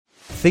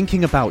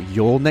Thinking about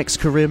your next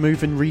career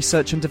move in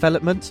research and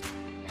development?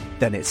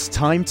 Then it's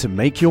time to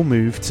make your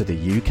move to the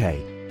UK.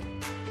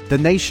 The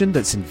nation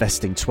that's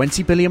investing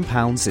 £20 billion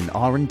in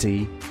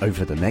R&D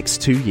over the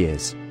next 2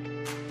 years.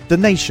 The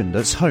nation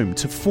that's home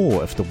to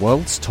 4 of the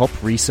world's top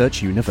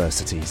research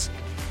universities.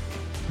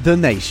 The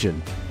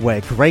nation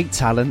where great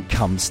talent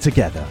comes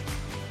together.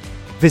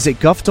 Visit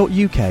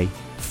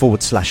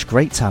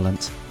gov.uk/great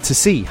talent to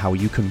see how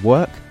you can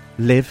work,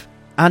 live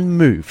and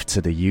move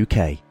to the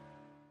UK.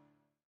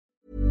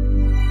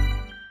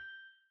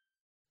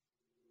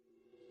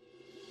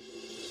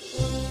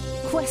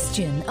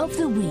 Question of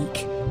the week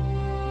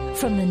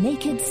from the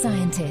Naked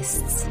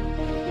Scientists.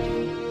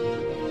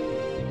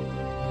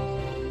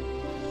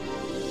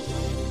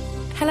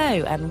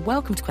 Hello and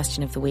welcome to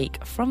Question of the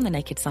Week from the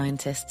Naked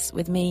Scientists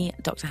with me,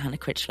 Dr. Hannah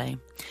Critchlow.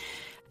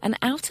 An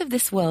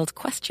out-of-this-world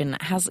question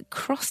has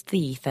crossed the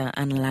ether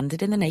and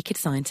landed in the Naked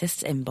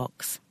Scientists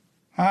inbox.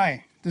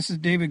 Hi, this is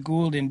David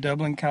Gould in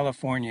Dublin,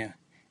 California.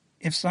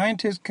 If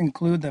scientists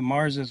conclude that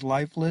Mars is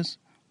lifeless,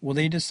 will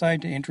they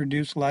decide to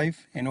introduce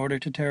life in order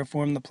to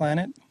terraform the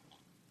planet?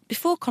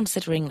 Before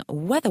considering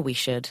whether we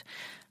should,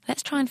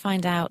 let's try and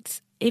find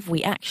out if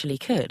we actually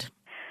could.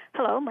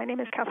 Hello, my name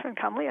is Catherine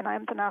Cumley, and I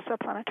am the NASA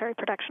Planetary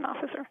Protection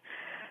Officer.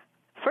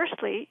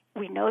 Firstly,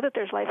 we know that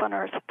there's life on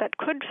Earth that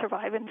could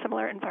survive in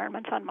similar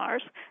environments on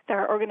Mars. There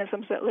are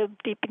organisms that live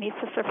deep beneath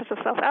the surface of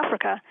South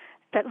Africa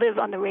that live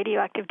on the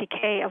radioactive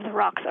decay of the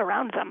rocks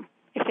around them.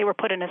 If they were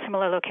put in a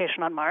similar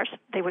location on Mars,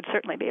 they would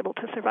certainly be able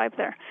to survive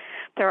there.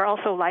 There are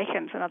also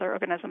lichens and other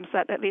organisms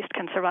that at least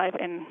can survive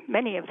in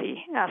many of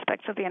the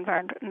aspects of the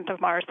environment of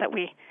Mars that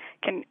we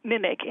can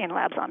mimic in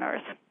labs on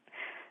Earth.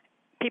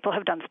 People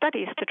have done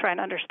studies to try and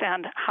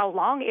understand how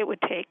long it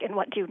would take and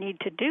what you need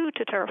to do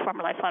to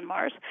terraform life on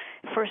Mars.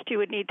 First, you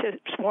would need to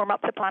warm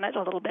up the planet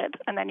a little bit,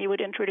 and then you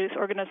would introduce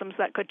organisms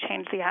that could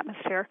change the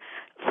atmosphere,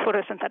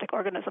 photosynthetic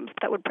organisms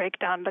that would break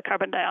down the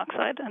carbon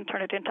dioxide and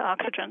turn it into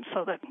oxygen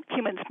so that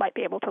humans might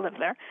be able to live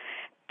there.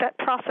 That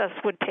process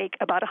would take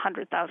about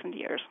 100,000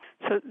 years.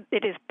 So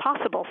it is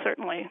possible,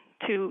 certainly,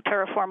 to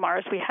terraform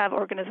Mars. We have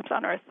organisms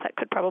on Earth that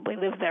could probably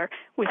live there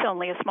with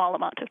only a small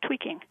amount of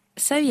tweaking.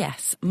 So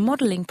yes,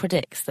 modelling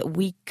predicts that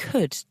we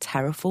could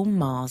terraform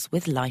Mars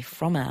with life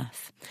from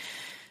Earth.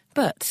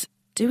 But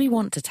do we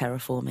want to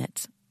terraform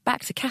it?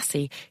 Back to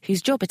Cassie,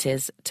 whose job it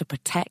is to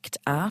protect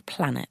our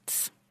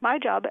planets. My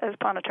job as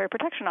Planetary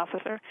Protection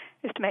Officer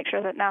is to make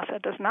sure that NASA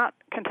does not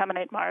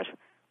contaminate Mars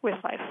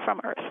with life from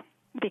Earth.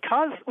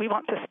 Because we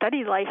want to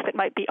study life that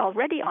might be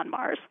already on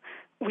Mars,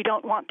 we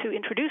don't want to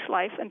introduce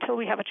life until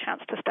we have a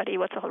chance to study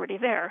what's already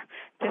there.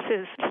 This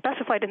is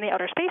specified in the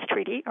Outer Space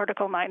Treaty.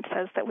 Article 9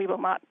 says that we will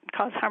not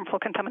cause harmful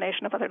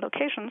contamination of other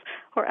locations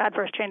or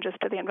adverse changes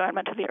to the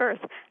environment of the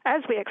Earth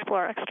as we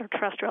explore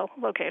extraterrestrial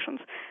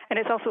locations. And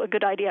it's also a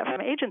good idea from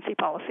agency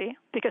policy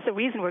because the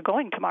reason we're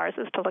going to Mars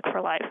is to look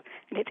for life.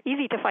 And it's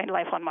easy to find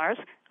life on Mars.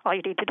 All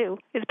you need to do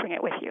is bring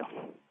it with you.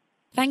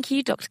 Thank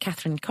you, Dr.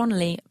 Catherine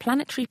Connolly,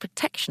 Planetary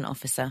Protection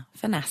Officer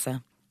for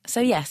NASA. So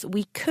yes,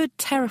 we could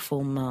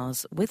terraform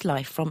Mars with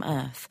life from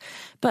Earth,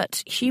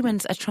 but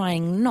humans are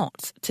trying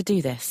not to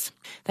do this.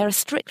 There are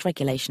strict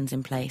regulations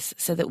in place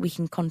so that we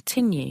can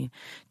continue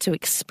to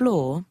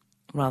explore,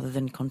 rather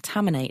than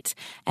contaminate,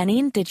 any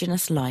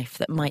indigenous life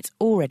that might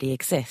already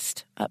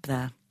exist up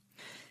there.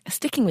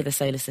 Sticking with the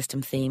solar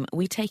system theme,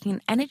 we take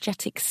an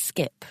energetic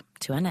skip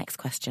to our next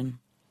question.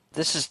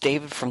 This is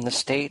David from the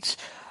States.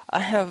 I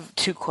have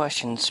 2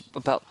 questions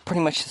about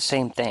pretty much the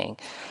same thing.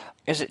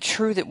 Is it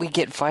true that we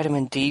get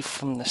vitamin D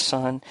from the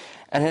sun?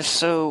 And if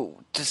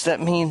so, does that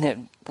mean that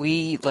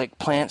we, like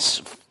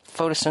plants,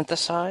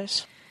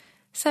 photosynthesize?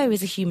 So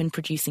is a human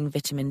producing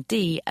vitamin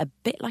D a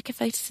bit like a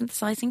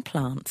photosynthesizing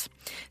plant?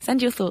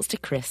 Send your thoughts to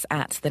Chris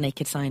at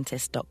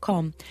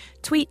thenakedscientist.com,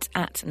 tweet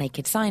at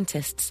Naked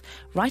Scientists,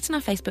 write on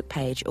our Facebook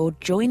page or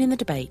join in the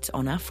debate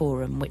on our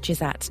forum, which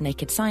is at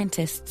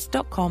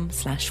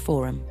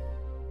nakedscientists.com/forum.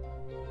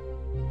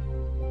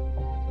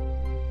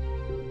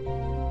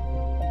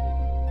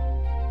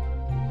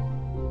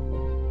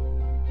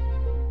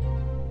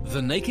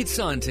 The Naked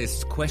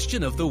Scientists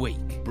Question of the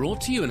Week, brought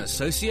to you in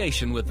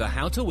association with the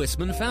Houter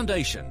Wisman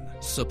Foundation,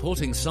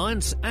 supporting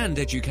science and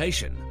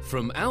education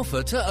from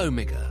Alpha to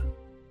Omega.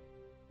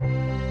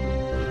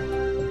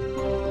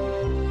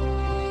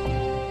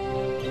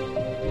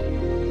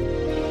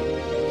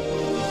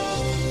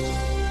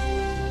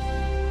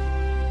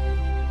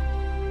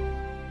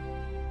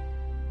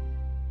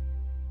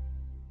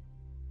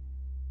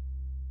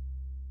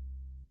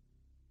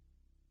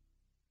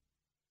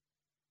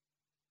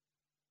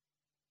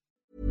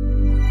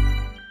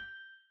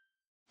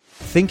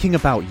 Thinking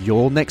about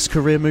your next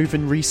career move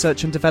in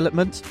research and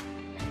development?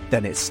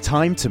 Then it's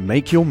time to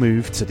make your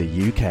move to the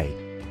UK.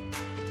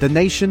 The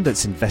nation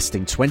that's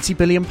investing £20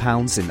 billion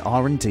in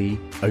R&D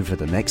over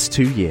the next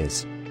 2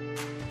 years.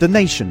 The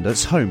nation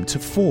that's home to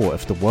 4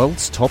 of the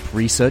world's top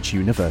research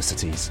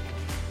universities.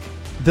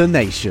 The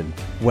nation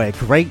where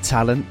great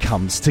talent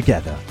comes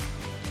together.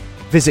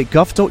 Visit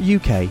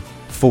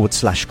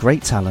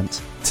gov.uk/great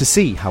talent to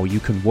see how you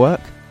can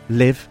work,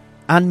 live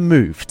and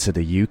move to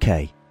the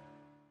UK.